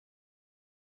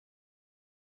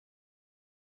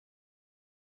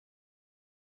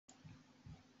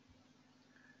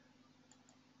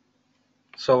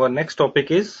So our next topic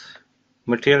is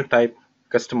material type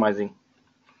customizing.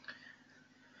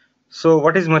 So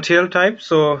what is material type?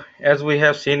 So as we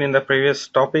have seen in the previous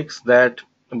topics that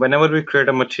whenever we create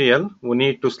a material, we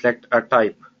need to select a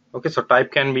type. Okay, so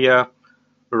type can be a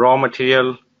raw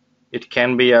material, it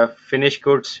can be a finished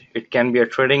goods, it can be a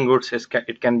trading goods,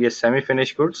 it can be a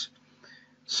semi-finished goods.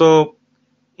 So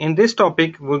in this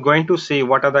topic, we're going to see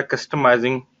what are the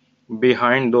customizing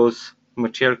behind those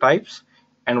material types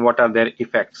and what are their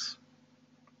effects.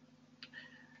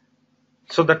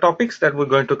 So the topics that we're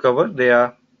going to cover, they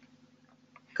are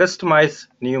customize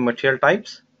new material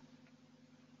types,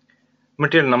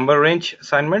 material number range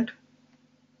assignment,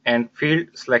 and field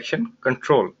selection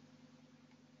control.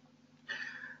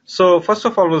 So first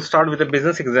of all, we'll start with a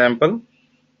business example.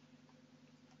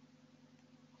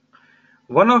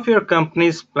 One of your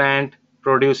company's plant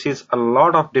produces a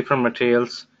lot of different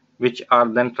materials which are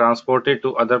then transported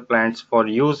to other plants for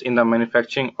use in the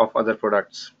manufacturing of other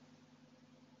products.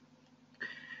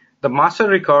 The master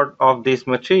record of these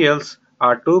materials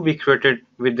are to be created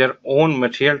with their own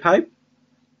material type.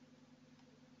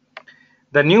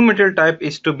 The new material type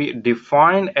is to be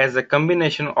defined as a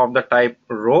combination of the type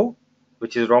raw,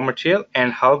 which is raw material,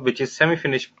 and half, which is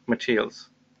semi-finished materials.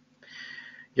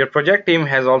 Your project team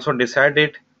has also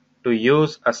decided to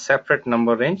use a separate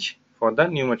number range for the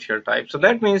new material type. So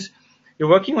that means you're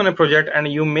working on a project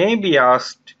and you may be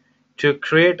asked to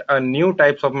create a new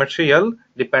types of material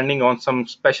depending on some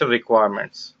special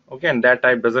requirements. Okay, and that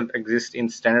type doesn't exist in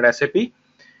standard SAP.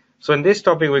 So in this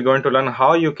topic, we're going to learn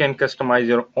how you can customize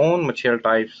your own material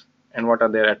types and what are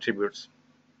their attributes.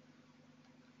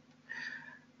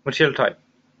 Material type.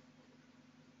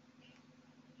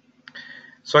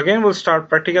 So again, we'll start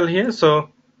practical here.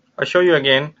 So I'll show you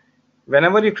again.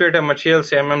 Whenever you create a material,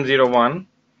 say MM01,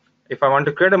 if I want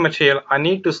to create a material, I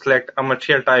need to select a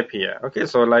material type here. Okay,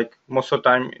 so like most of the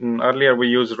time earlier we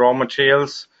used raw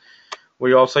materials.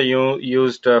 We also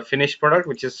used finished product,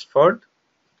 which is FERD,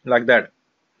 like that.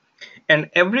 And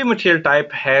every material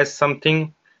type has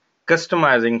something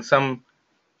customizing, some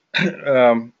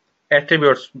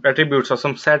attributes or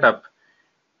some setup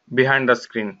behind the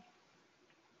screen.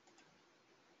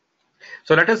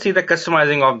 So let us see the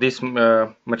customizing of this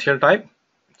material type.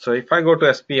 So if I go to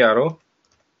SPRO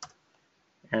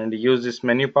and use this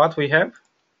menu path we have,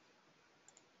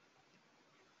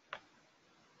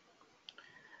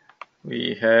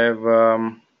 we have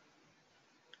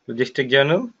logistic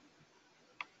journal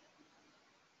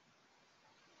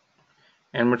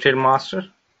and material master,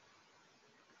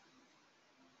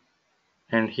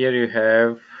 and here you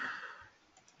have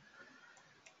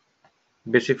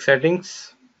basic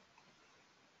settings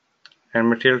and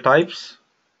material types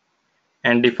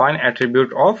and define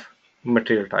attribute of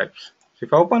material types. So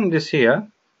if I open this here,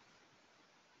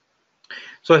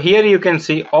 so here you can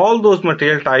see all those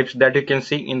material types that you can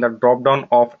see in the drop down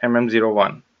of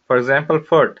MM01. For example,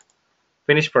 FERD,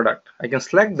 finished product, I can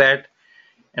select that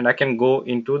and I can go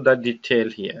into the detail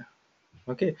here.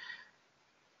 Okay,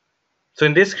 so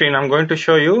in this screen I'm going to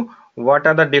show you what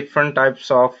are the different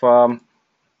types of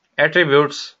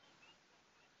attributes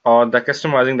or the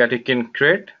customizing that you can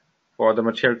create for the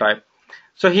material type.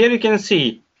 So here you can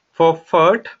see for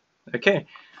FERD, okay,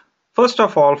 first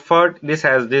of all, FERD, this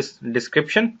has this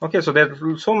description. Okay, so there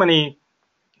are so many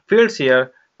fields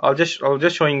here. I'll just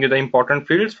showing you the important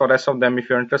fields. For rest of them, if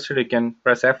you're interested, you can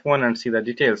press F1 and see the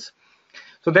details.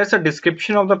 So that's a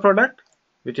description of the product,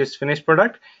 which is finished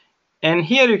product. And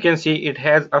here you can see it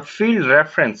has a field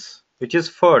reference, which is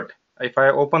FERD. If I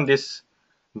open this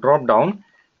drop down,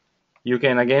 you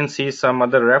can again see some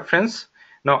other reference.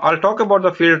 Now I'll talk about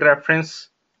the field reference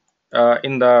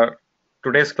in the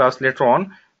today's class later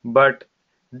on, but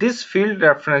this field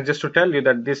reference, just to tell you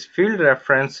that this field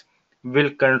reference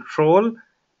will control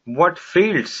what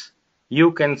fields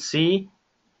you can see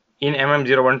in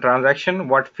MM01 transaction,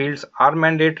 what fields are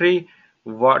mandatory,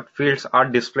 what fields are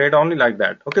displayed only, like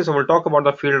that. Okay, so we'll talk about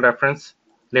the field reference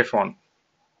later on.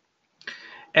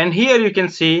 And here you can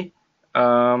see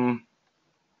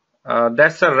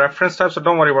that's a reference type, so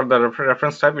don't worry about the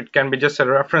reference type. It can be just a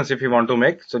reference if you want to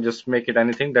make, so just make it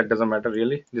anything, that doesn't matter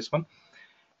really, this one.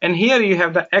 And here you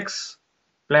have the X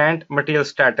plant material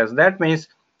status. That means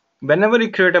whenever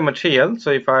you create a material,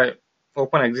 so if I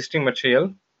open existing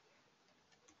material,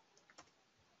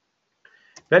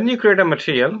 when you create a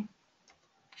material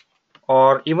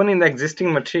or even in the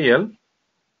existing material,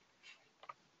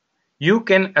 you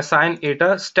can assign it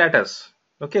a status.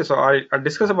 Okay, so I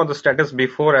discussed about the status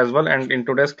before as well, and in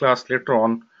today's class later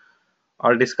on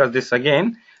I'll discuss this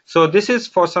again. So this is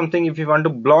for something if you want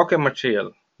to block a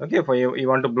material. Okay, for you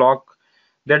want to block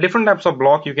There are different types of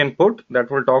block you can put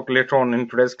that we'll talk later on in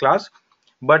today's class.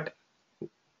 But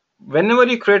whenever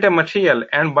you create a material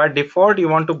and by default you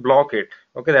want to block it,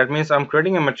 okay, that means I'm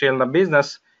creating a material in the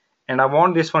business and I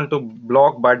want this one to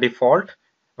block by default.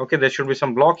 Okay, there should be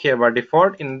some block here by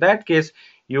default. In that case,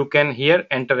 you can here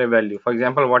enter a value. For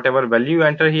example, whatever value you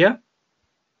enter here,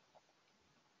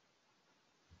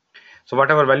 so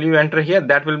whatever value you enter here,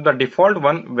 that will be the default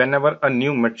one whenever a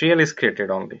new material is created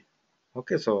only.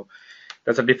 Okay, so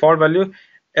that's a default value.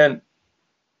 And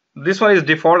this one is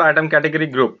default item category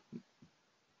group.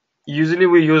 Usually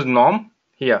we use norm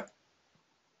here.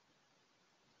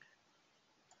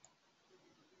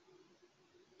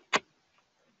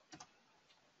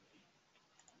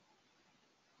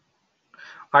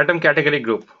 Item category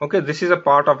group. Okay, this is a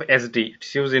part of SD.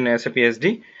 It's used in SAP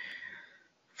SD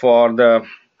for the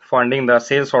finding the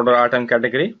sales order item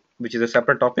category, which is a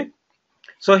separate topic.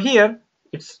 So here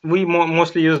we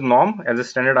mostly use norm as a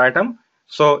standard item.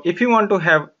 So if you want to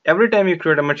have every time you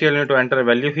create a material, you need to enter a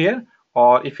value here,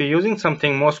 or if you're using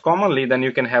something most commonly, then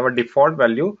you can have a default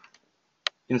value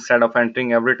instead of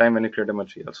entering every time when you create a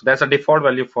material. So that's a default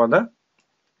value for the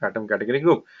item category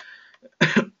group.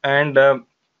 And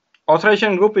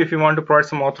authorization group, if you want to provide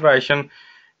some authorization,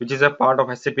 which is a part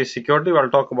of SAP security. I'll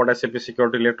talk about SAP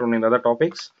security later on in other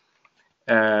topics.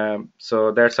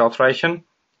 So that's authorization.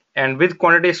 And with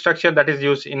quantity structure, that is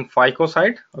used in FICO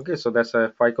side. Okay, so that's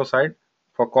a FICO side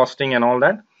for costing and all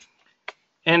that.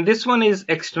 And this one is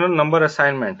external number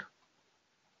assignment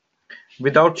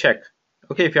without check.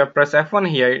 Okay, if you press F1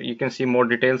 here, you can see more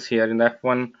details here in the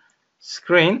F1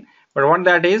 screen. But what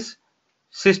that is,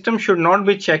 system should not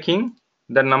be checking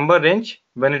the number range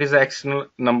when it is an external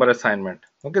number assignment.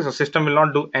 Okay, so system will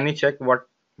not do any check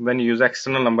when you use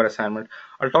external number assignment.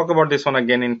 I'll talk about this one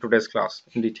again in today's class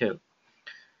in detail.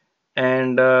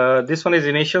 And this one is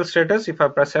initial status. If I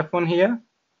press F1 here,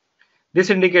 this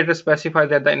indicator specifies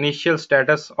that the initial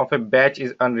status of a batch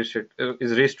is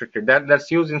restricted.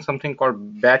 That's used in something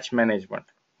called batch management.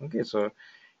 Okay, so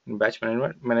in batch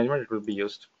management it will be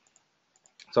used.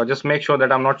 So just make sure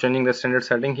that I'm not changing the standard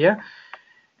setting here.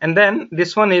 And then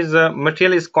this one is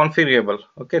material is configurable.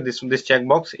 Okay, this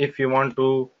checkbox, if you want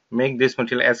to make this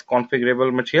material as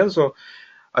configurable material. So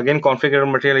again,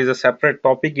 configurable material is a separate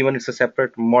topic, even it's a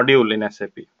separate module in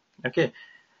SAP. Okay,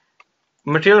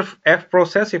 material F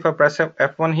process. If I press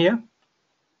F1 here,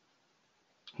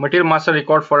 material master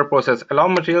record for a process. Allow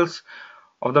materials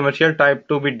of the material type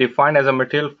to be defined as a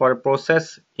material for a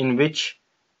process in which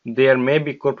there may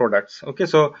be co-products. Okay,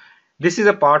 so this is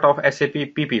a part of SAP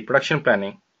PP, production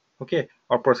planning, okay,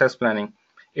 or process planning.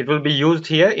 It will be used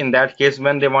here in that case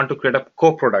when they want to create a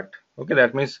co-product. Okay,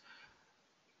 that means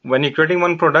when you're creating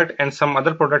one product and some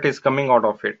other product is coming out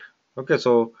of it. Okay,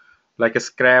 so like a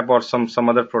scrap or some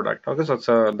other product. Okay,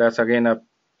 so that's again a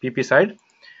PP side.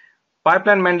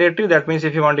 Pipeline mandatory, that means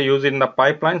if you want to use it in the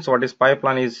pipeline. So what is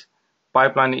pipeline is?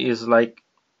 Pipeline is like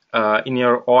in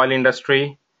your oil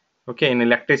industry, okay, in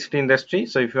electricity industry.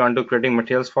 So if you want to creating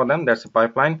materials for them, that's a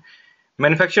pipeline.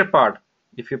 Manufacture part,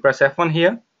 if you press F1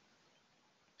 here,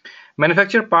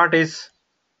 manufacture part is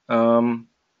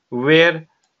where,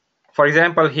 for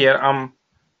example, here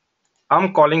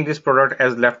I'm calling this product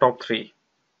as laptop 3.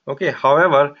 Okay,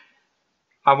 however,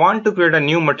 I want to create a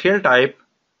new material type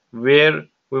where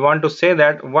we want to say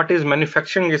that what is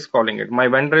manufacturing is calling it, my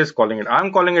vendor is calling it.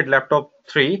 I'm calling it laptop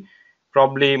 3,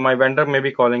 probably my vendor may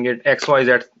be calling it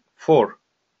XYZ4.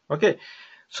 Okay,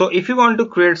 so if you want to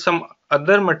create some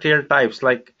other material types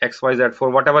like XYZ4,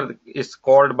 whatever is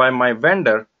called by my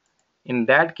vendor, in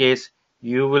that case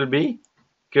you will be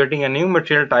creating a new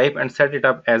material type and set it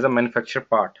up as a manufacturer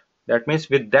part. That means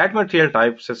with that material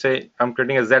type, so say I'm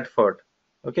creating a Z-FERT.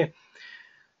 Okay,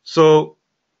 so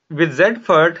with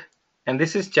Z-FERT, and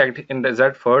this is checked in the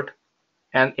Z-FERT,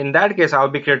 and in that case I'll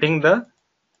be creating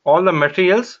all the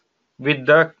materials with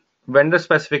the vendor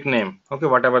specific name, okay,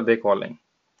 whatever they're calling.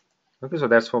 Okay, so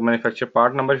that's for manufacturer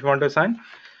part number if you want to assign.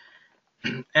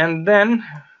 And then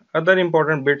other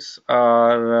important bits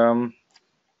are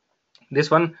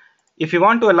this one, if you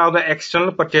want to allow the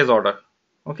external purchase order.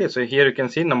 Okay, so here you can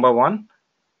see number 1,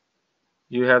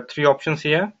 you have 3 options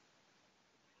here.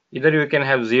 Either you can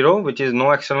have 0, which is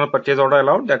no external purchase order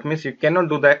allowed. That means you cannot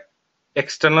do the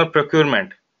external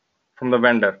procurement from the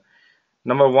vendor.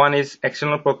 Number 1 is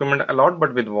external procurement allowed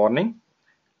but with warning.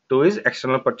 2 is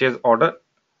external purchase order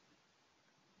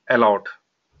allowed.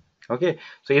 Okay,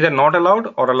 so either not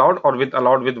allowed or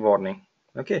allowed with warning.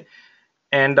 Okay,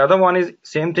 and the other one is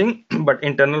same thing but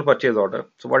internal purchase order.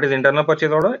 So what is internal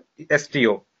purchase order?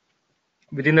 STO.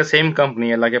 Within the same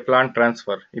company, like a plant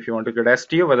transfer, if you want to get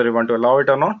STO, whether you want to allow it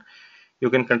or not, you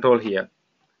can control here.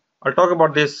 I'll talk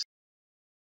about this